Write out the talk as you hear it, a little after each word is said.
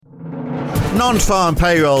Non-farm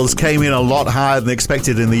payrolls came in a lot higher than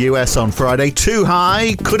expected in the US on Friday. Too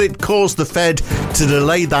high? Could it cause the Fed to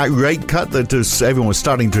delay that rate cut that everyone was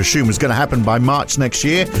starting to assume was going to happen by March next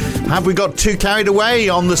year? Have we got too carried away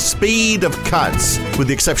on the speed of cuts, with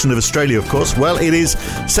the exception of Australia, of course? Well, it is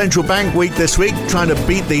central bank week this week, trying to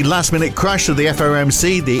beat the last-minute crush of the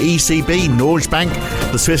FOMC, the ECB, Norges Bank,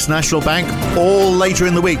 the Swiss National Bank, all later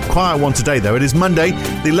in the week. Quiet one today, though. It is Monday,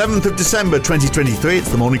 the 11th of December, 2023.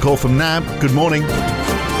 It's the morning call from NAB. Good morning.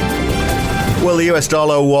 Well, the US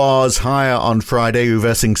dollar was higher on Friday,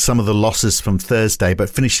 reversing some of the losses from Thursday, but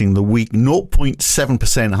finishing the week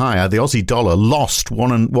 0.7% higher. The Aussie dollar lost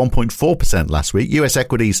 1.4% last week. US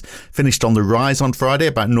equities finished on the rise on Friday,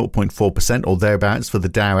 about 0.4% or thereabouts for the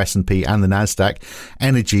Dow, S&P and the Nasdaq.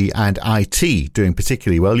 Energy and IT doing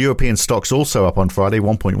particularly well. European stocks also up on Friday,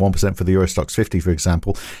 1.1% for the Euro Stoxx 50, for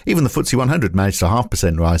example. Even the FTSE 100 managed a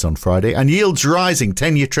 0.5% rise on Friday. And yields rising.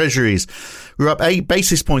 10-year treasuries were up 8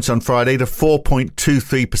 basis points on Friday to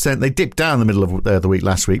 4.23%. They dipped down in the middle of the week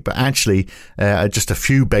last week, but actually just a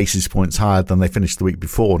few basis points higher than they finished the week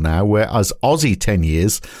before now, whereas Aussie 10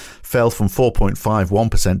 years fell from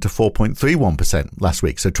 4.51% to 4.31% last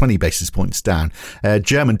week, so 20 basis points down.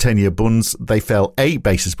 German 10-year bunds, they fell 8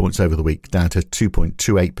 basis points over the week, down to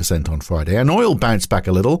 2.28% on Friday. And oil bounced back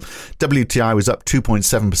a little. WTI was up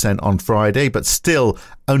 2.7% on Friday, but still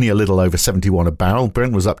only a little over 71 a barrel.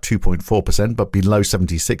 Brent was up 2.4%, but below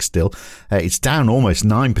 76 still. It's down almost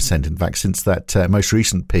 9%, in fact, since that most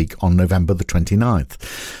recent peak on November the 29th.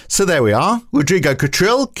 So there we are. Rodrigo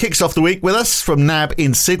Catril kicks off the week with us from NAB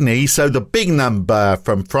in Sydney. So the big number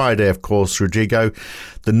from Friday, of course, Rodrigo,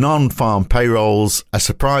 the non-farm payrolls, a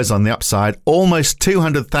surprise on the upside, almost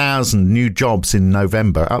 200,000 new jobs in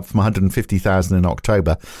November, up from 150,000 in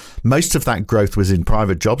October. Most of that growth was in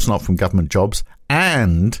private jobs, not from government jobs.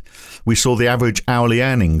 And we saw the average hourly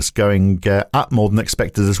earnings going up more than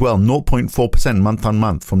expected as well, 0.4% month on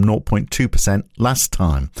month from 0.2% last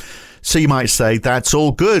time. So you might say that's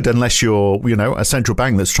all good unless you're, a central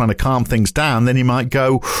bank that's trying to calm things down. Then you might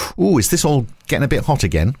go, ooh, is this all getting a bit hot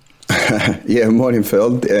again? Yeah, morning,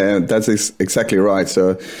 Phil. That's exactly right.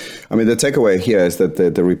 So, the takeaway here is that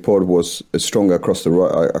the report was strong across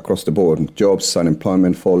the board. Jobs,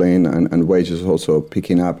 unemployment falling, and wages also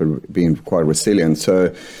picking up and being quite resilient.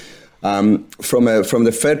 So, from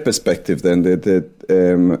the Fed perspective, then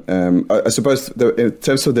I suppose in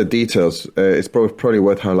terms of the details, it's probably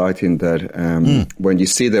worth highlighting that when you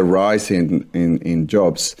see the rise in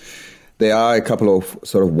jobs, there are a couple of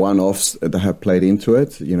sort of one-offs that have played into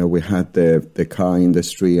it. We had the car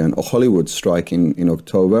industry and Hollywood strike in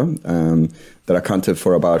October that accounted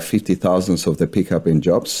for about 50,000 of the pickup in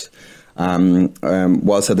jobs.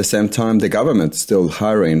 Whilst at the same time, the government still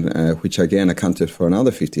hiring, which again accounted for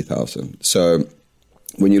another 50,000. So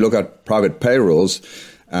when you look at private payrolls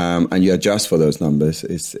and you adjust for those numbers,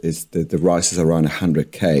 the rise is around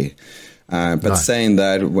 100K. But nice. Saying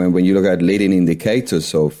that, when you look at leading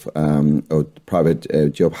indicators of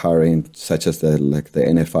private job hiring, such as the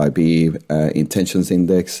NFIB intentions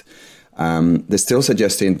index, they're still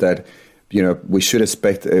suggesting that we should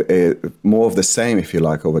expect more of the same, if you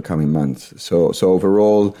like, over coming months. So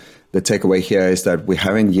overall, the takeaway here is that we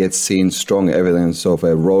haven't yet seen strong evidence of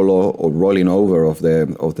a rolling over of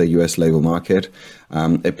the U.S. labor market.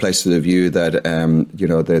 It plays to the view that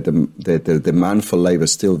the demand for labor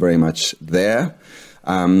is still very much there,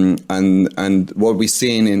 and what we've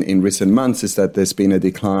seen in recent months is that there's been a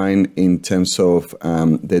decline in terms of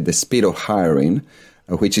the speed of hiring,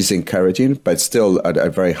 which is encouraging, but still at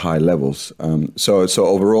very high levels. So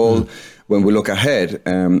overall, when we look ahead,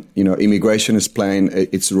 immigration is playing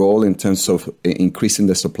its role in terms of increasing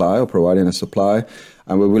the supply or providing a supply.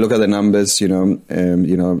 And when we look at the numbers, the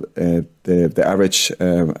average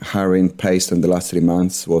hiring pace in the last 3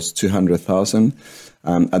 months was 200,000.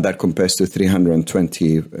 And that compares to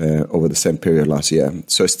 320 over the same period last year.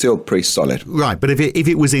 So it's still pretty solid. Right, but if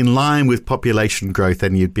it was in line with population growth,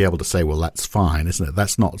 then you'd be able to say, well, that's fine, isn't it?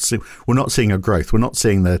 We're not seeing a growth. We're not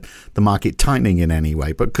seeing the market tightening in any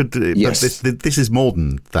way. But yes. But this is more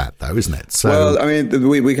than that, though, isn't it? So, well,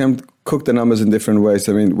 we can cook the numbers in different ways.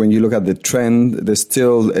 When you look at the trend, there's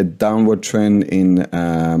still a downward trend in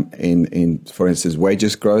for instance,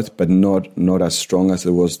 wages growth, but not as strong as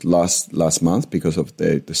it was last month because of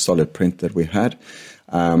the solid print that we had.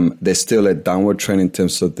 There's still a downward trend in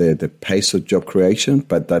terms of the pace of job creation,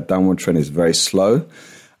 but that downward trend is very slow.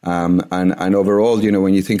 And overall,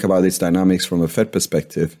 when you think about these dynamics from a Fed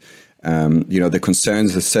perspective, the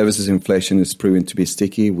concerns, the services inflation is proving to be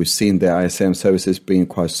sticky. We've seen the ISM services being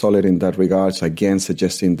quite solid in that regard, so again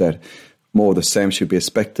suggesting that more of the same should be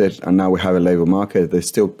expected. And now we have a labor market that's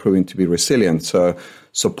still proving to be resilient. So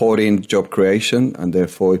supporting job creation, and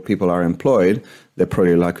therefore if people are employed, they're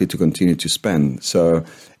probably likely to continue to spend. So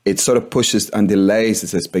it sort of pushes and delays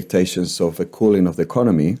its expectations of a cooling of the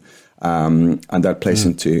economy. And that plays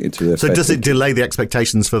into the So does it delay the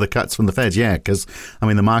expectations for the cuts from the Fed? Yeah, because, I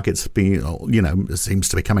mean, the market's seems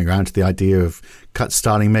to be coming around to the idea of cuts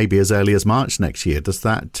starting maybe as early as March next year. Does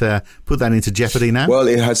that put that into jeopardy now? Well,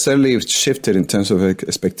 it has certainly shifted in terms of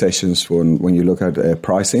expectations when you look at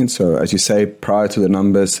pricing. So as you say, prior to the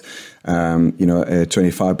numbers, a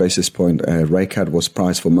 25 basis point rate cut was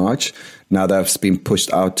priced for March. Now that's been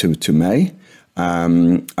pushed out to May.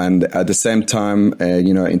 And at the same time,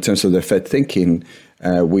 in terms of the Fed thinking,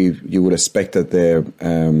 you would expect that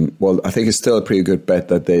I think it's still a pretty good bet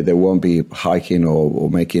that they won't be hiking or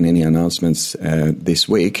making any announcements this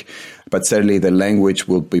week. But certainly the language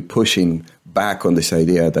will be pushing back on this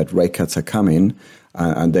idea that rate cuts are coming,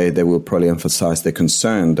 and they will probably emphasize the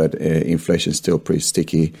concern that inflation is still pretty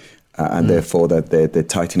sticky, and therefore that the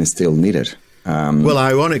tightening is still needed. Well,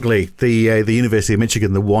 ironically, the University of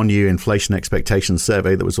Michigan, the 1-year inflation expectations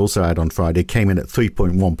survey that was also out on Friday came in at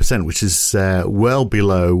 3.1%, which is well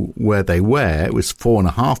below where they were. It was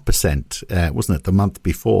 4.5%, wasn't it, the month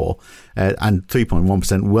before, and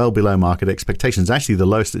 3.1%, well below market expectations. Actually, the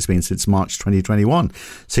lowest it's been since March 2021.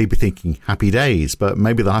 So you'd be thinking happy days, but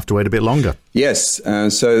maybe they'll have to wait a bit longer. Yes.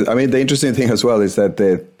 So, I mean, the interesting thing as well is that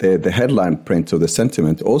the headline print of the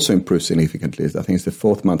sentiment also improved significantly. I think it's the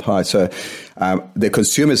 4th month high. So the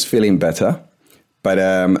consumer is feeling better, but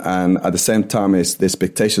and at the same time, the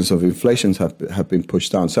expectations of inflation have been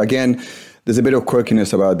pushed down. So again, there's a bit of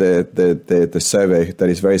quirkiness about the survey that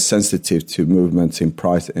is very sensitive to movements in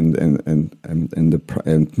price and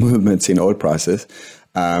movements in oil prices.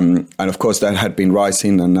 And of course, that had been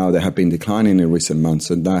rising, and now they have been declining in recent months,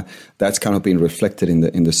 and that's kind of been reflected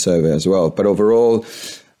in the survey as well. But overall,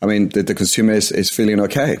 I mean, the consumer is feeling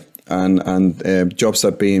okay, and jobs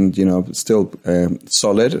are being still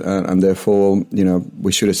solid, and therefore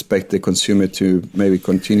we should expect the consumer to maybe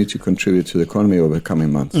continue to contribute to the economy over the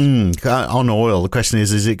coming months. On oil, the question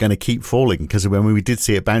is it going to keep falling? Because when we did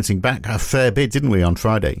see it bouncing back a fair bit, didn't we, on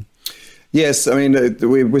Friday? Yes, I mean,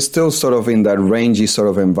 we're still sort of in that rangy sort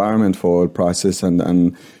of environment for oil prices,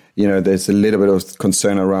 and there's a little bit of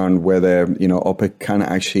concern around whether, OPEC can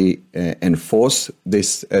actually enforce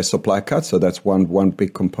this supply cut. So that's one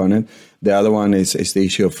big component. The other one is the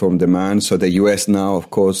issue from demand. So the US now, of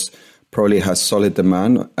course, probably has solid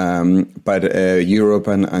demand, but Europe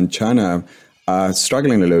and China are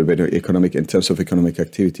struggling a little bit in terms of economic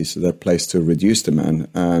activity, so that plays to reduce demand.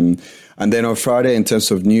 And then on Friday, in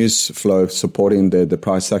terms of news flow supporting the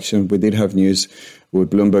price action, we did have news with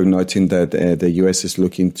Bloomberg noting that the US is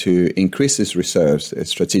looking to increase its reserves,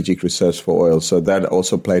 its strategic reserves for oil. So that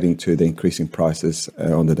also played into the increasing prices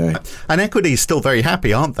on the day. And equity is still very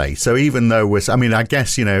happy, aren't they? So even though I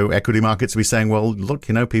guess, equity markets will be saying, well, look,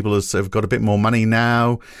 people have got a bit more money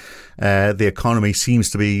now. The economy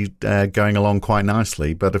seems to be going along quite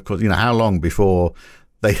nicely. But of course, how long before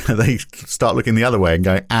they start looking the other way and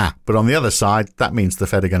going, but on the other side, that means the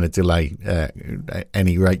Fed are going to delay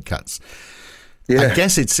any rate cuts. Yeah. I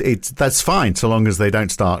guess that's fine so long as they don't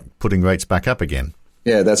start putting rates back up again.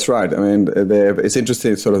 Yeah, that's right. I mean, it's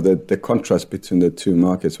interesting sort of the contrast between the two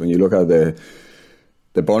markets. When you look at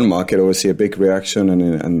the bond market, obviously a big reaction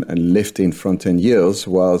and lift in front-end yields,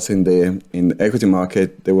 whilst in the equity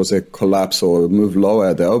market, there was a collapse or a move lower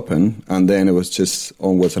at the open, and then it was just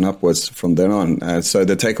onwards and upwards from then on. So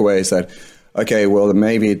the takeaway is that, okay, well,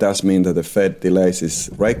 maybe it does mean that the Fed delays its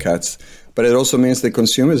rate cuts, but it also means the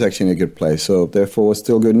consumer is actually in a good place. So therefore, it's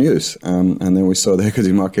still good news. And then we saw the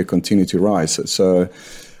equity market continue to rise. So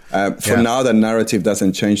for now, the narrative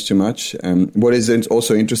doesn't change too much. What is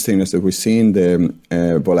also interesting is that we're seeing the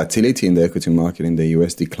volatility in the equity market in the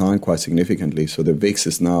US decline quite significantly. So the VIX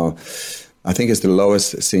is now, I think, it's the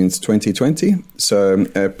lowest since 2020. So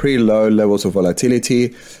pretty low levels of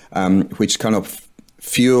volatility, which kind of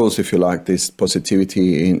fuels, if you like, this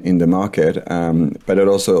positivity in the market. But it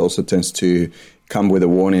also tends to come with a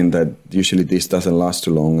warning that usually this doesn't last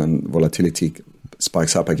too long and volatility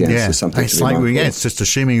spikes up again. Yeah, so it's just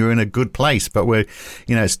assuming you're in a good place, but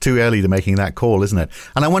it's too early to making that call, isn't it?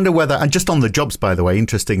 And I wonder whether, and just on the jobs, by the way,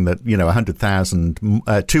 interesting that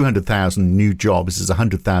 200,000 new jobs is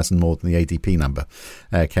 100,000 more than the ADP number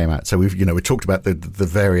came out. So we talked about the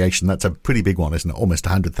variation. That's a pretty big one, isn't it? Almost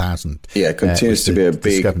 100,000. Yeah, it continues to be a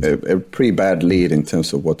pretty bad lead in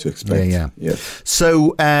terms of what to expect. Yeah.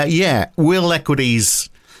 So will equities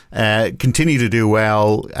continue to do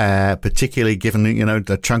well, particularly given,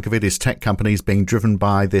 the chunk of it is tech companies being driven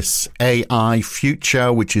by this AI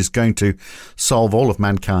future, which is going to solve all of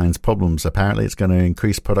mankind's problems. Apparently, it's going to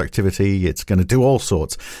increase productivity. It's going to do all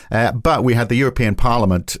sorts. But we had the European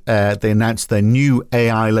Parliament. They announced their new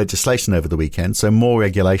AI legislation over the weekend. So more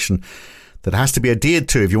regulation that has to be adhered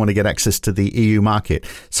to if you want to get access to the EU market.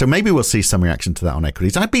 So maybe we'll see some reaction to that on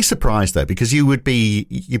equities. I'd be surprised though, because you'd be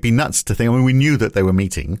nuts to think, we knew that they were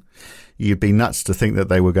meeting. You'd be nuts to think that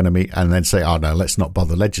they were going to meet and then say, oh no, let's not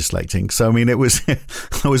bother legislating. So, it was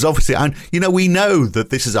obviously, and we know that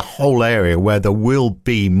this is a whole area where there will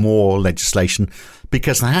be more legislation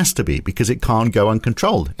because there has to be, because it can't go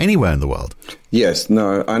uncontrolled anywhere in the world. Yes,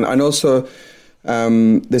 no. And also,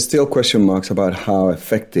 there's still question marks about how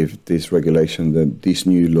effective this regulation, these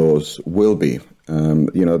new laws will be.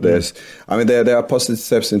 There are positive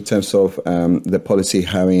steps in terms of the policy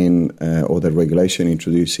having or the regulation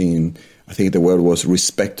introducing, I think the word was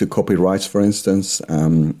respect to copyrights, for instance,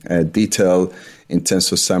 detail in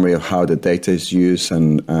terms of summary of how the data is used,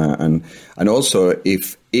 and also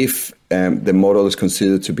if the model is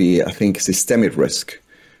considered to be, I think, systemic risk.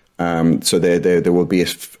 So there will be a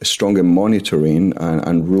stronger monitoring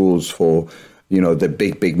and rules for, the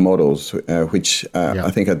big models, which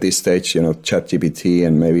I think at this stage, ChatGPT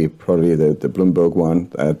and maybe probably the Bloomberg one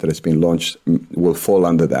that has been launched will fall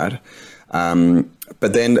under that.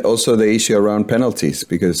 But then also the issue around penalties,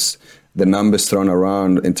 because the numbers thrown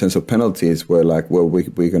around in terms of penalties were like, well,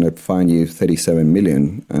 we're going to fine you 37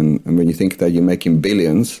 million. And when you think that you're making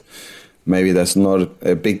billions, maybe that's not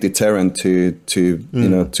a big deterrent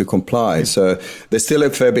to comply. So there's still a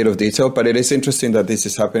fair bit of detail, but it is interesting that this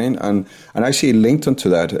is happening. And actually linked onto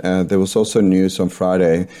that, there was also news on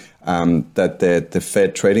Friday that the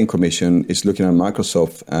Fed Trading Commission is looking at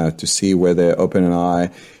Microsoft to see whether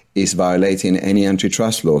OpenAI is violating any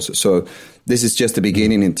antitrust laws. So this is just the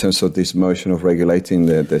beginning in terms of this motion of regulating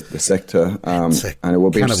the sector. And it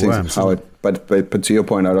will be interesting how it... But to your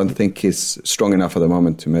point, I don't think it's strong enough at the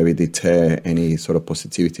moment to maybe deter any sort of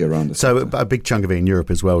positivity around it. So a big chunk of it in Europe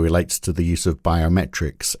as well relates to the use of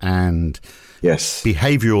biometrics and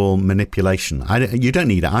behavioural manipulation. You don't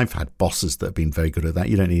need it. I've had bosses that have been very good at that.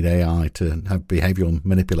 You don't need AI to have behavioural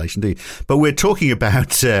manipulation, do you? But we're talking about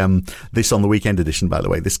this on the weekend edition, by the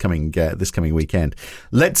way, this coming weekend.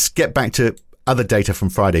 Let's get back to other data from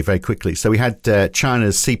Friday very quickly. So we had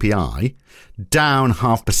China's CPI down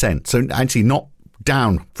 0.5%. So actually not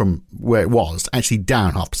down from where it was, actually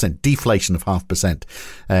down 0.5%, deflation of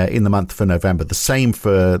 0.5% in the month for November. The same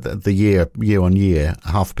for the year on year,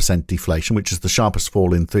 0.5% deflation, which is the sharpest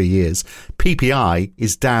fall in 3 years. PPI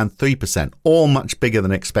is down 3%, all much bigger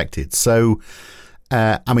than expected. So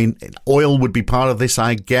oil would be part of this,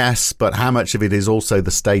 I guess, but how much of it is also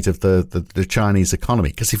the state of the Chinese economy?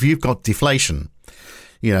 Because if you've got deflation,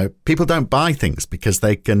 people don't buy things because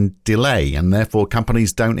they can delay, and therefore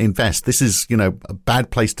companies don't invest. This is, a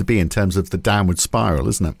bad place to be in terms of the downward spiral,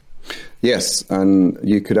 isn't it? Yes, and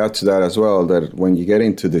you could add to that as well that when you get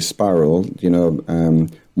into this spiral,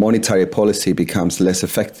 monetary policy becomes less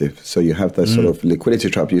effective. So you have that sort of liquidity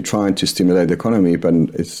trap. You're trying to stimulate the economy, but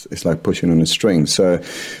it's like pushing on a string. So,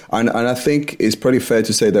 and I think it's pretty fair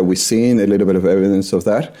to say that we're seeing a little bit of evidence of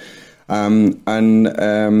that.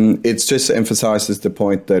 It just emphasizes the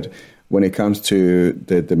point that when it comes to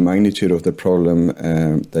the magnitude of the problem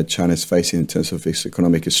that China is facing in terms of its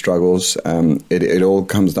economic struggles, it all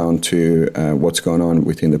comes down to what's going on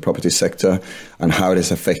within the property sector and how it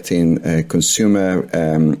is affecting consumer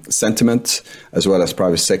sentiment as well as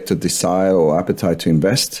private sector desire or appetite to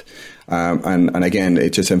invest. And again,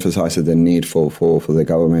 it just emphasizes the need for the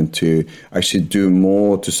government to actually do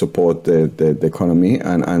more to support the economy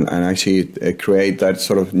and actually create that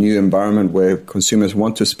sort of new environment where consumers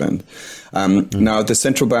want to spend. Now, the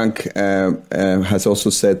central bank has also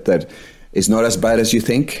said that it's not as bad as you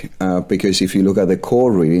think, because if you look at the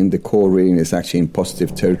core reading is actually in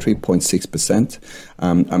positive territory, 0.6%.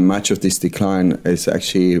 And much of this decline is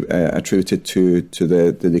actually attributed to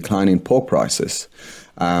the decline in pork prices.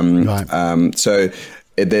 So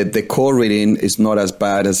the core reading is not as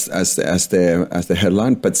bad as the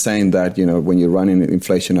headline, but saying that, when you're running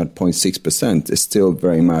inflation at 0.6%, it's still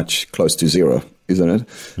very much close to zero, isn't it?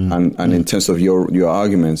 And in terms of your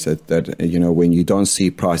arguments that when you don't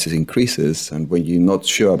see prices increases and when you're not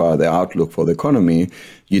sure about the outlook for the economy,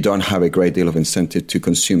 you don't have a great deal of incentive to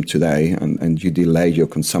consume today and you delay your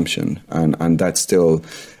consumption. And that's still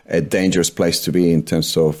a dangerous place to be in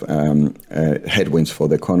terms of headwinds for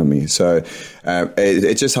the economy. So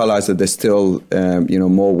it just highlights that there's still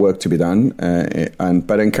more work to be done.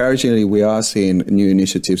 But encouragingly, we are seeing new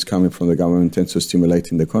initiatives coming from the government in terms of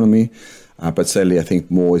stimulating the economy. But certainly, I think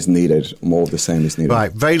more is needed. More of the same is needed.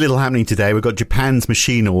 Right. Very little happening today. We've got Japan's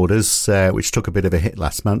machine orders, which took a bit of a hit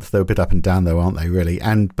last month. They're a bit up and down, though, aren't they, really?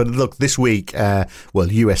 But look, this week, US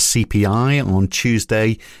CPI on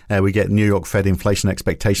Tuesday. We get New York Fed inflation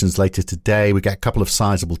expectations later today. We get a couple of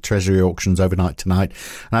sizable Treasury auctions overnight tonight.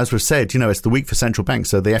 And as we've said, it's the week for central banks.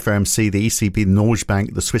 So the FOMC, the ECB, the Norges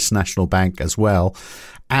Bank, the Swiss National Bank as well.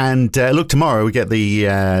 And look, tomorrow we get the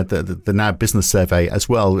NAB business survey as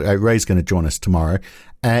well. Ray's going to join us tomorrow.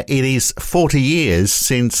 It is 40 years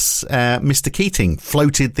since Mr. Keating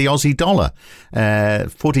floated the Aussie dollar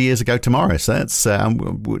 40 years ago tomorrow. So that's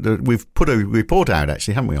we've put a report out,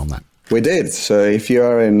 actually, haven't we, on that? We did. So if you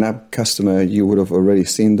are a NAB customer, you would have already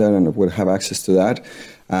seen that and would have access to that.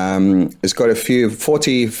 It's got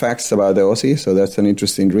 40 facts about the Aussie, so that's an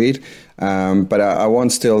interesting read. But I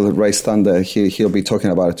won't steal Ray's thunder. He'll be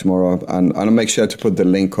talking about it tomorrow, and I'll make sure to put the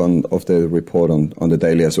link of the report on the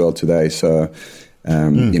Daily as well today. So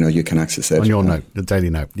you can access it on your note, the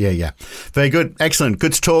Daily Note. Yeah. Very good, excellent,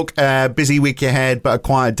 good to talk. Busy week ahead, but a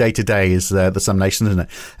quiet day today is the Some Nation, isn't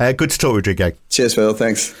it? Good to talk, Rodrigo. Cheers, Phil.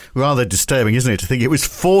 Thanks. Rather disturbing, isn't it, to think it was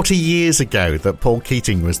 40 years ago that Paul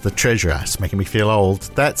Keating was the treasurer. It's making me feel old.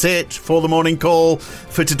 That's it for the morning call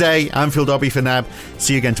for today. I'm Phil Dobbie for NAB.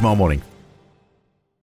 See you again tomorrow morning.